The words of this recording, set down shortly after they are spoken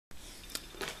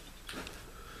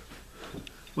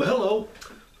Well,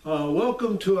 hello.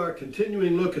 Welcome to our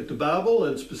continuing look at the Bible,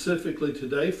 and specifically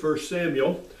today, 1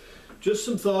 Samuel. Just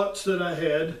some thoughts that I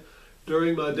had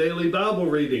during my daily Bible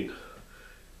reading.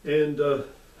 And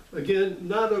again,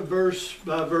 not a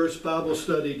verse-by-verse Bible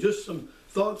study, just some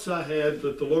thoughts I had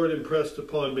that the Lord impressed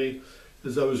upon me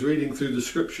as I was reading through the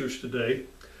Scriptures today.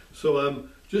 So I'm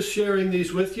just sharing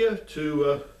these with you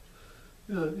to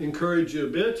encourage you a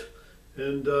bit.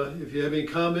 And if you have any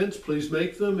comments, please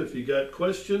make them. If you got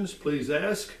questions, please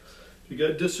ask. If you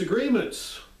got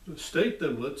disagreements, state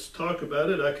them. Let's talk about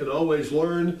it. I can always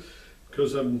learn,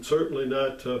 because I'm certainly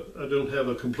not, I don't have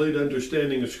a complete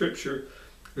understanding of Scripture.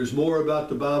 There's more about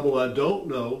the Bible I don't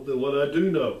know than what I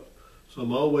do know. So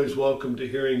I'm always welcome to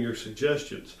hearing your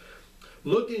suggestions.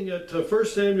 Looking at 1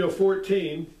 Samuel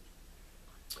 14,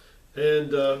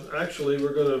 and actually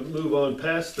we're going to move on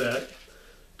past that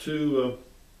to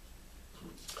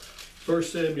 1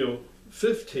 Samuel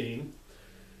 15,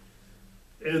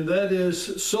 and that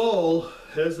is Saul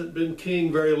hasn't been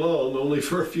king very long, only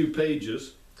for a few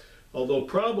pages, although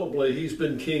probably he's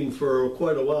been king for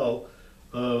quite a while.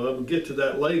 I'll get to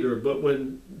that later, but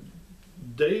when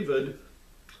David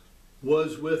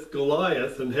was with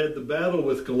Goliath and had the battle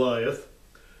with Goliath,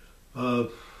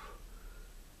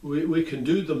 we can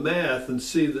do the math and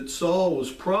see that Saul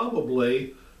was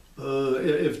probably,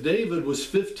 if David was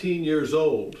 15 years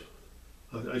old,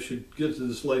 I should get to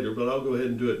this later, but I'll go ahead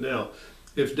and do it now.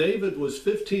 If David was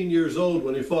 15 years old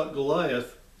when he fought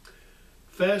Goliath,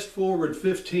 fast forward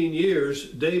 15 years,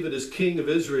 David is king of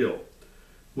Israel,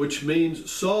 which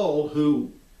means Saul,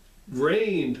 who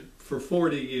reigned for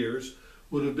 40 years,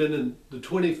 would have been in the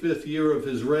 25th year of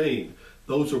his reign.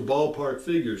 Those are ballpark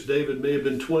figures. David may have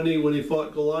been 20 when he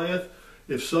fought Goliath.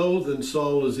 If so, then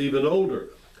Saul is even older.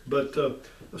 But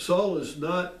Saul is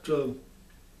not doing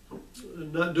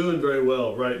very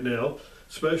well right now,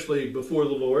 especially before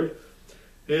the Lord.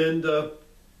 And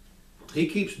he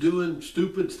keeps doing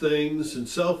stupid things and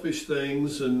selfish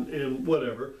things and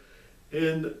whatever.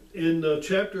 And in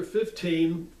chapter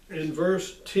 15 and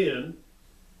verse 10,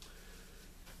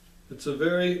 it's a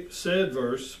very sad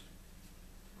verse.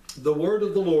 The word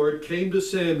of the Lord came to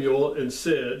Samuel and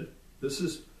said, this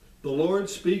is the Lord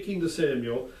speaking to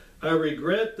Samuel, I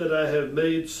regret that I have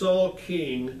made Saul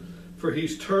king, for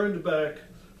he's turned back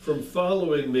from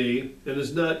following me and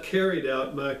has not carried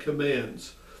out my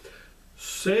commands.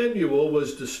 Samuel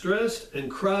was distressed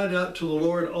and cried out to the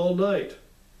Lord all night.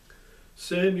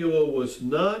 Samuel was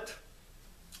not,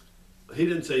 he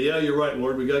didn't say, yeah, you're right,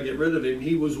 Lord, we got to get rid of him.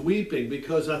 He was weeping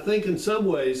because I think in some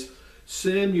ways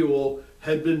Samuel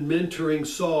had been mentoring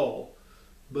Saul,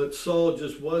 but Saul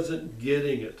just wasn't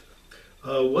getting it.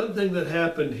 One thing that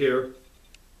happened here,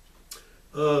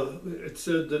 it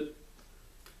said that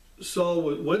Saul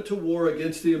went to war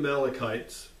against the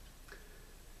Amalekites,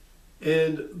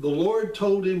 and the Lord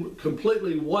told him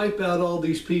completely wipe out all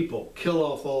these people, kill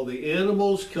off all the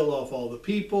animals, kill off all the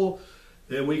people,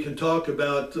 and we can talk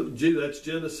about, gee, that's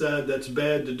genocide, that's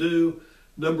bad to do.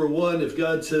 Number one, if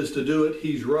God says to do it,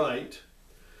 he's right.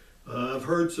 I've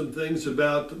heard some things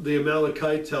about the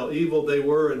Amalekites, how evil they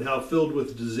were and how filled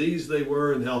with disease they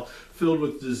were and how filled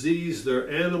with disease their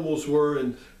animals were,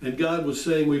 and God was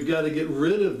saying we've got to get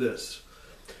rid of this.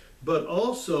 But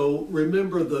also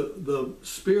remember the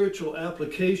spiritual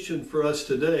application for us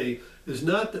today is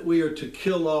not that we are to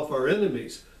kill off our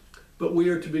enemies, but we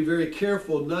are to be very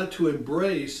careful not to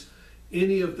embrace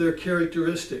any of their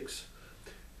characteristics.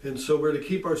 And so we're to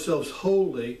keep ourselves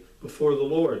holy before the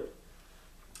Lord.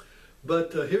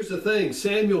 But here's the thing,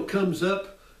 Samuel comes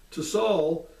up to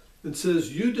Saul and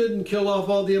says, you didn't kill off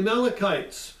all the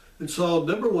Amalekites. And Saul,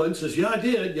 number one, says, yeah, I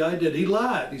did. He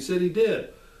lied. He said he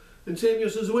did. And Samuel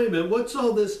says, wait a minute, what's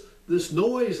all this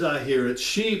noise I hear? It's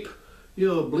sheep,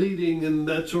 bleating and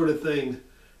that sort of thing.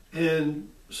 And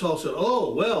Saul said,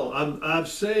 oh, well, I've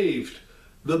saved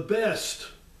the best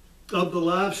of the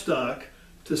livestock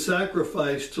to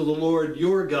sacrifice to the Lord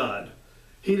your God.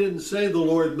 He didn't say the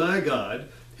Lord my God.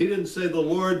 He didn't say the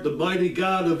Lord, the mighty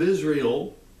God of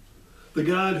Israel, the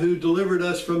God who delivered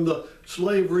us from the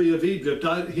slavery of Egypt.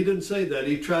 He didn't say that.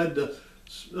 He tried to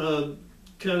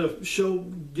kind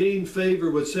of gain favor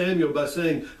with Samuel by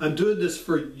saying, I'm doing this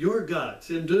for your God.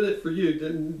 See, I'm doing it for you.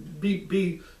 And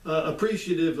be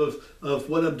appreciative of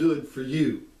what I'm doing for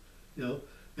you.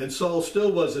 And Saul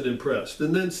still wasn't impressed.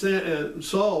 And then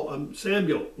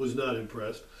Samuel was not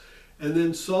impressed. And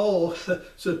then Saul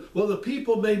said, well, the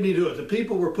people made me do it. The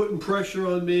people were putting pressure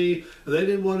on me. And they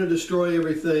didn't want to destroy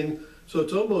everything. So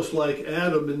it's almost like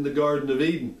Adam in the Garden of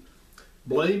Eden.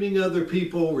 Blaming other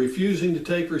people, refusing to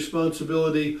take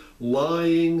responsibility,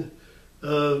 lying,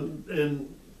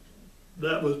 and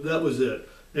that was it.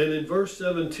 And in verse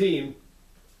 17,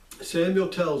 Samuel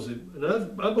tells him,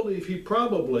 and I believe he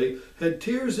probably had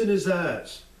tears in his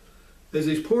eyes as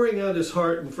he's pouring out his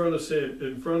heart in front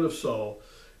of Saul.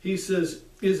 He says,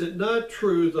 "Is it not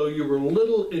true, though you were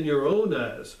little in your own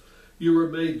eyes, you were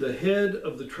made the head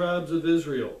of the tribes of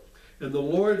Israel, and the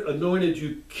Lord anointed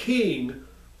you king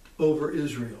over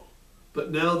Israel?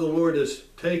 But now the Lord has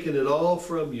taken it all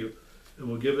from you and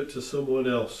will give it to someone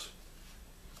else."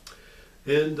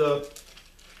 And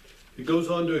it goes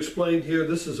on to explain here,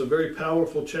 this is a very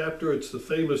powerful chapter. It's the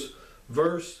famous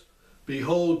verse,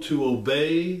 "Behold, to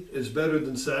obey is better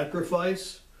than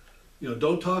sacrifice." You know,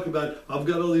 don't talk about, "I've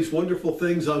got all these wonderful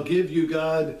things I'll give you,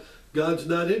 God." God's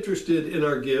not interested in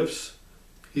our gifts.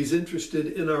 He's interested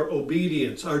in our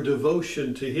obedience, our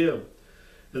devotion to Him.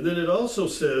 And then it also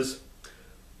says,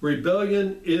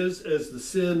 rebellion is as the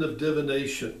sin of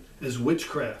divination, as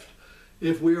witchcraft.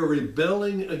 If we are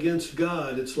rebelling against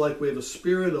God, it's like we have a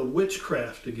spirit of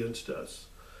witchcraft against us,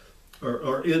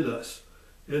 or in us.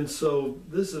 And so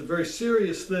this is very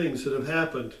serious things that have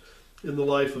happened in the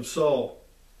life of Saul.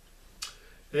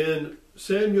 And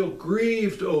Samuel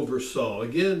grieved over Saul.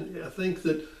 Again, I think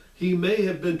that he may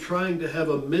have been trying to have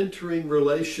a mentoring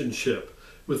relationship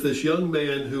with this young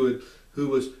man who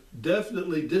was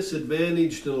definitely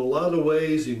disadvantaged in a lot of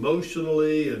ways,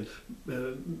 emotionally and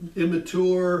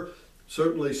immature,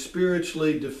 certainly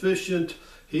spiritually deficient.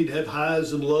 He'd have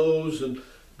highs and lows,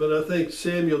 but I think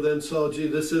Samuel then saw, gee,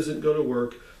 this isn't going to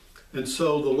work. And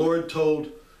so the Lord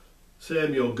told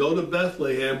Samuel, "Go to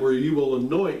Bethlehem where you will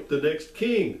anoint the next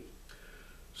king."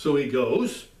 So he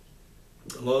goes,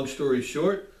 long story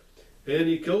short, and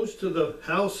he goes to the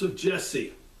house of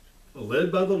Jesse,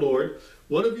 led by the Lord.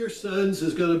 "One of your sons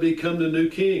is going to become the new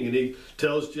king." And he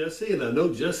tells Jesse, and I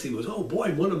know Jesse was, "Oh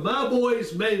boy, one of my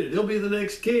boys made it. He'll be the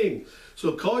next king.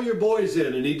 So call your boys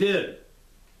in." And he did,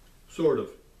 sort of.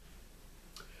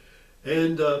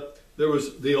 And there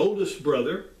was the oldest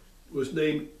brother, was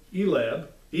named Eliab,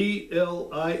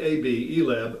 E-L-I-A-B,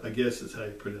 Eliab, I guess is how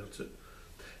you pronounce it.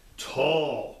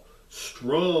 Tall,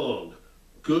 strong,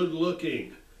 good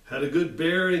looking, had a good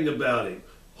bearing about him.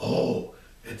 Oh,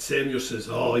 and Samuel says,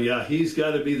 "Oh yeah, he's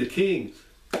got to be the king."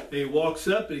 And he walks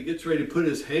up and he gets ready to put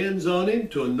his hands on him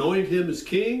to anoint him as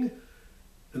king.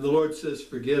 And the Lord says,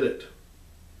 "Forget it.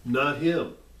 Not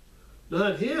him.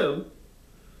 Not him."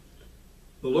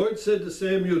 The Lord said to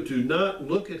Samuel, "Do not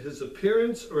look at his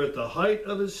appearance or at the height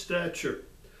of his stature,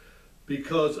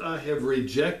 because I have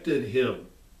rejected him."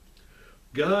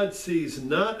 God sees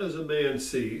not as a man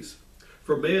sees,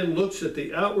 for man looks at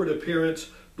the outward appearance,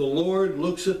 the Lord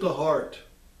looks at the heart.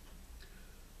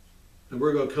 And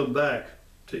we're going to come back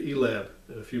to Eliab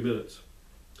in a few minutes.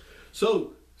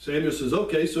 So Samuel says,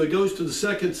 okay, so he goes to the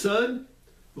second son.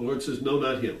 The Lord says, "No,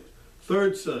 not him."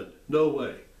 Third son, "No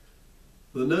way."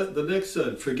 The next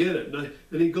son, "Forget it."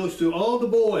 And he goes through all the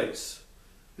boys.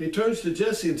 And he turns to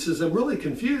Jesse and says, "I'm really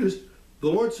confused. The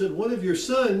Lord said one of your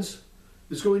sons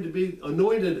is going to be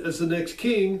anointed as the next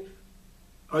king.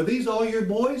 Are these all your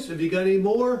boys? Have you got any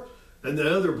more?" And the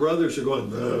other brothers are going,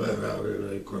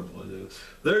 grumbling.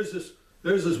 There's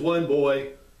this one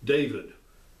boy, David,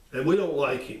 and we don't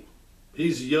like him.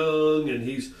 He's young and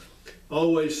he's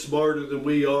always smarter than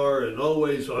we are and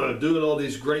always doing all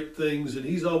these great things, and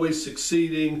he's always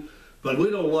succeeding, but we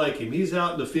don't like him. He's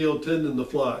out in the field tending the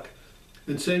flock.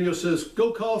 And Samuel says,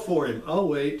 "Go call for him. I'll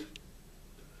wait."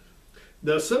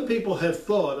 Now some people have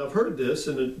thought, I've heard this,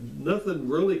 and nothing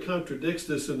really contradicts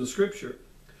this in the scripture,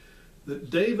 that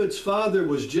David's father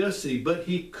was Jesse, but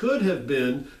he could have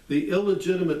been the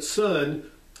illegitimate son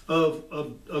of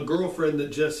a girlfriend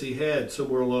that Jesse had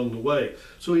somewhere along the way.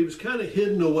 So he was kind of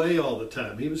hidden away all the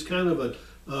time. He was kind of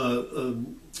a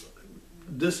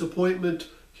disappointment,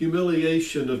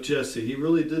 humiliation of Jesse. He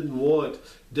really didn't want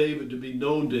David to be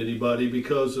known to anybody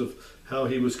because of how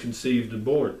he was conceived and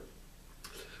born.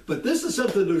 But this is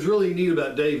something that was really neat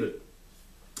about David.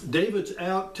 David's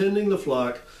out tending the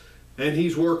flock and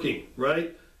he's working,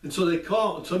 right? And so they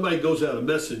call, somebody goes out, a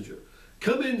messenger.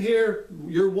 "Come in here,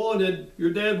 you're wanted, your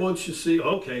dad wants you to see."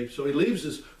 Okay, so he leaves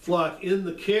his flock in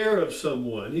the care of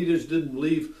someone. He just didn't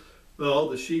leave all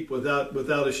the sheep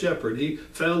without a shepherd. He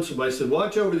found somebody, said,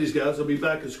 "Watch over these guys, I'll be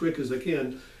back as quick as I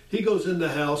can." He goes in the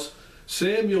house.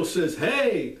 Samuel says,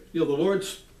 "Hey," the Lord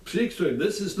speaks to him,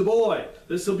 "This is the boy.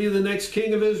 This will be the next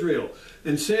king of Israel."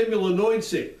 And Samuel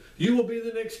anoints him. "You will be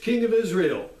the next king of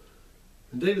Israel."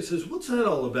 And David says, "What's that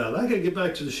all about? I got to get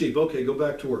back to the sheep." Okay, go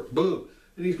back to work. Boom.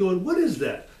 And he's going, "What is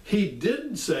that?" He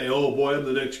didn't say, "Oh boy, I'm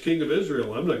the next king of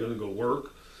Israel. I'm not going to go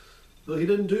work." No, he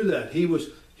didn't do that.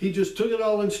 He just took it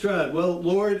all in stride. "Well,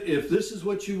 Lord, if this is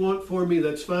what you want for me,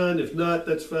 that's fine. If not,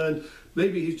 that's fine.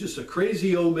 maybe he's just a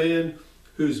crazy old man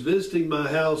who's visiting my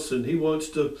house and he wants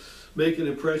to make an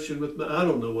impression with me. I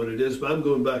don't know what it is, but I'm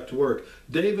going back to work.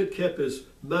 David kept his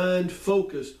mind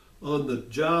focused on the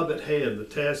job at hand, the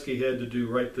task he had to do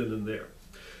right then and there.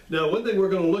 Now, one thing we're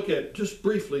going to look at just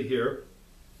briefly here,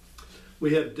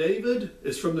 we have David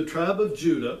is from the tribe of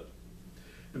Judah.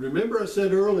 And remember I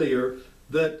said earlier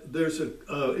that there's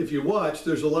if you watch,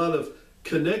 there's a lot of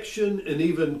connection and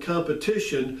even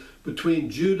competition between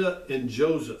Judah and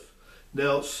Joseph.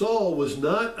 Now, Saul was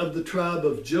not of the tribe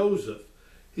of Joseph.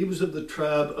 He was of the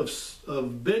tribe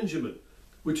of Benjamin,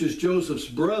 which is Joseph's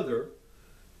brother.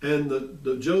 And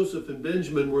the Joseph and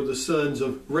Benjamin were the sons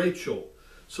of Rachel.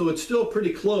 So it's still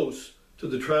pretty close to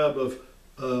the tribe of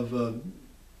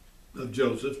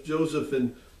Joseph. Joseph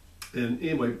and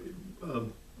anyway,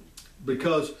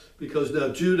 because now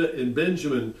Judah and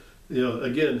Benjamin,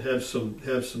 again have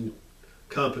some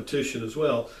competition as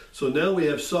well. So now we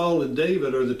have Saul and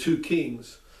David are the two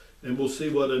kings, and we'll see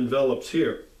what envelops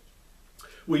here.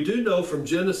 We do know from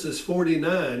Genesis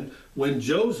 49 when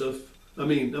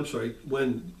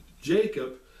when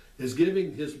Jacob is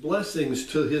giving his blessings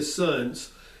to his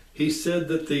sons, he said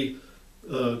that the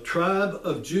tribe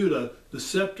of Judah, the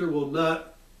scepter will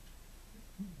not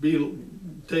be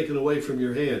taken away from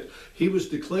your hand. He was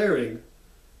declaring,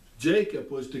 Jacob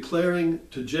was declaring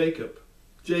to Jacob.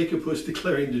 Jacob was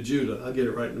declaring to Judah. I'll get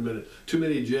it right in a minute. Too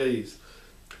many J's.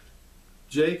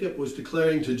 Jacob was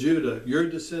declaring to Judah, your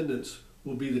descendants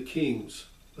will be the kings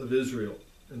of Israel.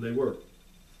 And they were.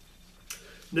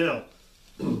 Now,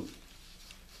 we're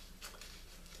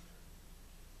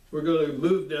going to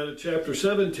move now to chapter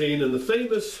 17 and the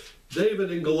famous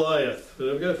David and Goliath.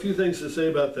 And I've got a few things to say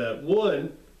about that.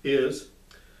 One is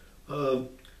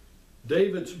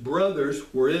David's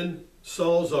brothers were in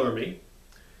Saul's army.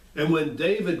 And when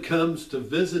David comes to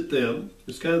visit them,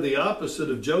 it's kind of the opposite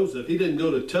of Joseph. He didn't go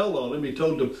to tell on him. He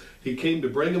told them he came to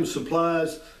bring him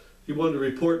supplies. He wanted to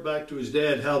report back to his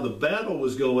dad how the battle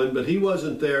was going, but he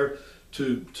wasn't there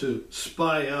to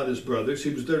spy out his brothers.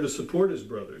 He was there to support his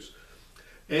brothers.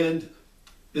 And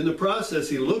in the process,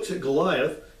 he looks at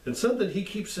Goliath, and something he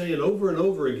keeps saying over and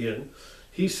over again,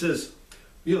 he says,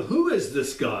 who is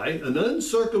this guy, an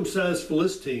uncircumcised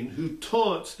Philistine who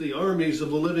taunts the armies of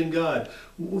the living God?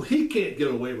 Well, he can't get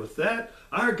away with that.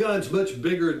 Our God's much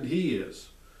bigger than he is.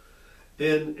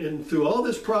 And through all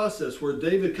this process where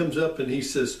David comes up and he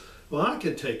says, well, I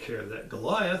can take care of that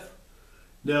Goliath.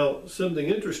 Now, something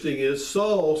interesting is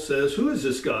Saul says, who is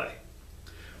this guy?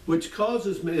 Which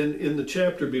causes me, in the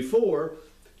chapter before,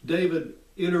 David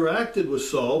interacted with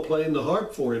Saul, playing the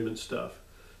harp for him and stuff.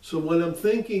 So what I'm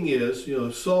thinking is,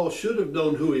 Saul should have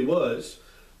known who he was,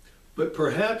 but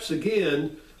perhaps,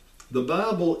 again, the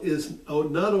Bible is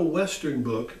not a Western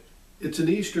book, it's an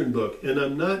Eastern book, and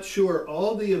I'm not sure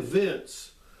all the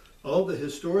events, all the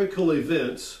historical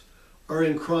events are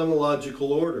in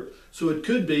chronological order. So it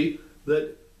could be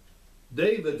that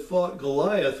David fought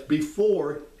Goliath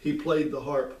before he played the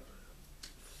harp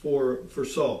for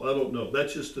Saul. I don't know.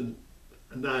 That's just an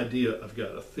idea I've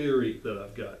got, a theory that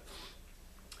I've got.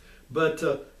 But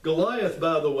Goliath,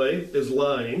 by the way, is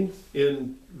lying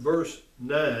in verse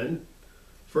 9,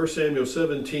 1 Samuel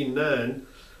 17:9.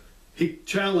 He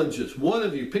challenges one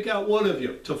of you, pick out one of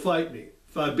you to fight me.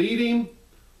 If I beat him,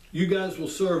 you guys will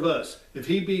serve us. If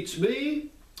he beats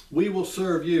me, we will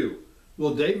serve you.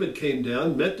 Well, David came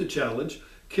down, met the challenge,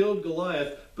 killed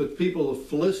Goliath, but people of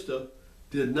Philistia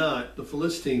did not, the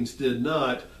Philistines did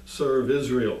not serve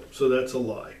Israel. So that's a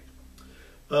lie.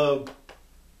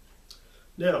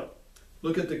 Now,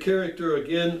 look at the character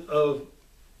again of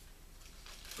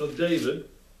David.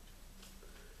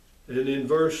 And in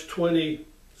verse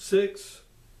 26,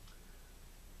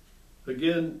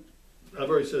 again, I've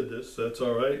already said this, that's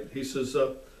all right. He says,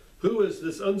 who is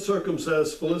this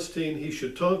uncircumcised Philistine? He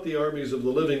should taunt the armies of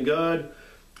the living God.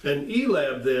 And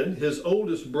Eliab then, his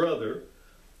oldest brother,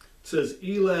 says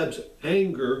Eliab's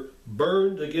anger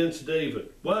burned against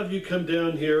David. Why have you come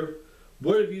down here?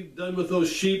 What have you done with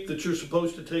those sheep that you're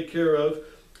supposed to take care of?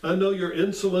 I know your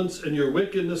insolence and your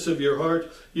wickedness of your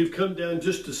heart. You've come down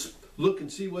just to look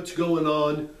and see what's going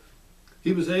on.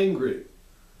 He was angry,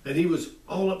 and he was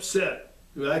all upset.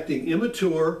 He was acting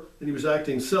immature, and he was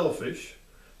acting selfish.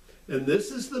 And this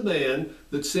is the man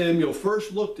that Samuel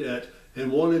first looked at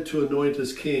and wanted to anoint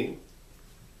as king.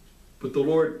 But the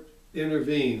Lord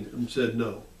intervened and said,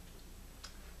 no,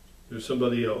 there's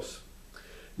somebody else.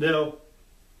 Now,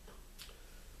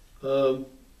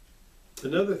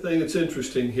 another thing that's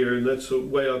interesting here, and that's the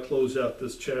way I'll close out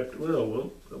this chapter.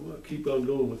 Well, I'm going to keep on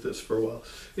going with this for a while.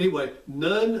 Anyway,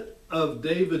 none of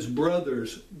David's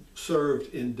brothers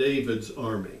served in David's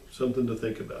army. Something to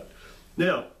think about.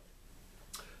 Now,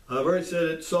 I've already said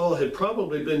it, Saul had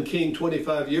probably been king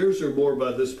 25 years or more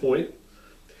by this point.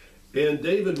 And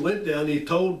David went down, he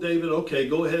told David, okay,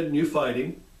 go ahead and you fight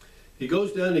him. He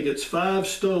goes down, he gets 5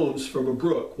 stones from a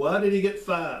brook. Why did he get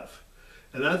 5?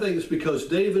 And I think it's because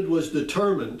David was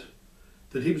determined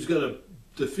that he was going to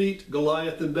defeat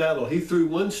Goliath in battle. He threw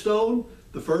 1 stone,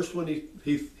 the first one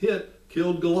he hit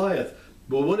killed Goliath.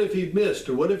 But what if he'd missed,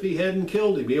 or what if he hadn't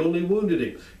killed him? He only wounded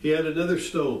him. He had another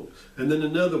stone, and then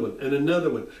another one, and another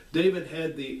one. David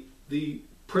had the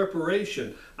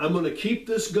preparation. I'm going to keep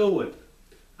this going.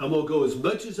 I'm going to go as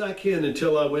much as I can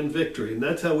until I win victory. And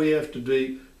that's how we have to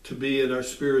be in our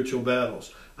spiritual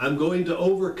battles. I'm going to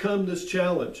overcome this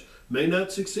challenge. May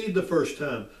not succeed the first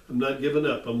time. I'm not giving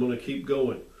up. I'm going to keep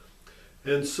going.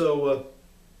 And so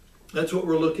that's what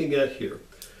we're looking at here.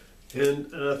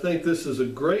 And I think this is a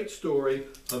great story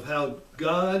of how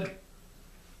God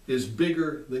is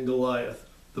bigger than Goliath.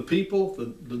 The people,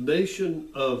 the nation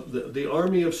of the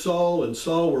army of Saul, and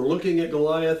Saul were looking at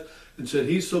Goliath and said,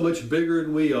 he's so much bigger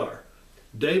than we are.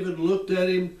 David looked at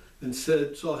him and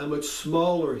saw how much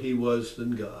smaller he was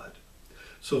than God.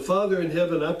 So Father in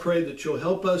heaven, I pray that you'll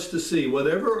help us to see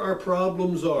whatever our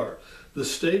problems are, the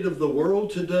state of the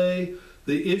world today,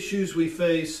 the issues we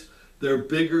face, they're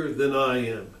bigger than I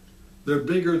am. They're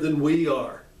bigger than we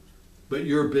are, but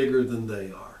you're bigger than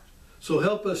they are. So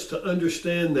help us to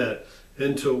understand that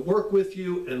and to work with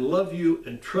you and love you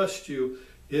and trust you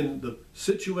in the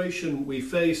situation we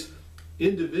face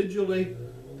individually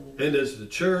and as the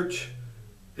church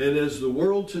and as the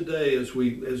world today, as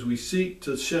we seek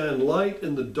to shine light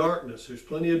in the darkness. There's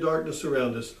plenty of darkness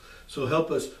around us. So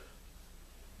help us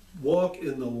walk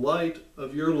in the light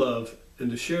of your love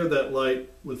and to share that light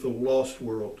with the lost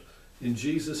world. In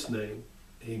Jesus' name,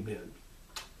 amen.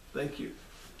 Thank you.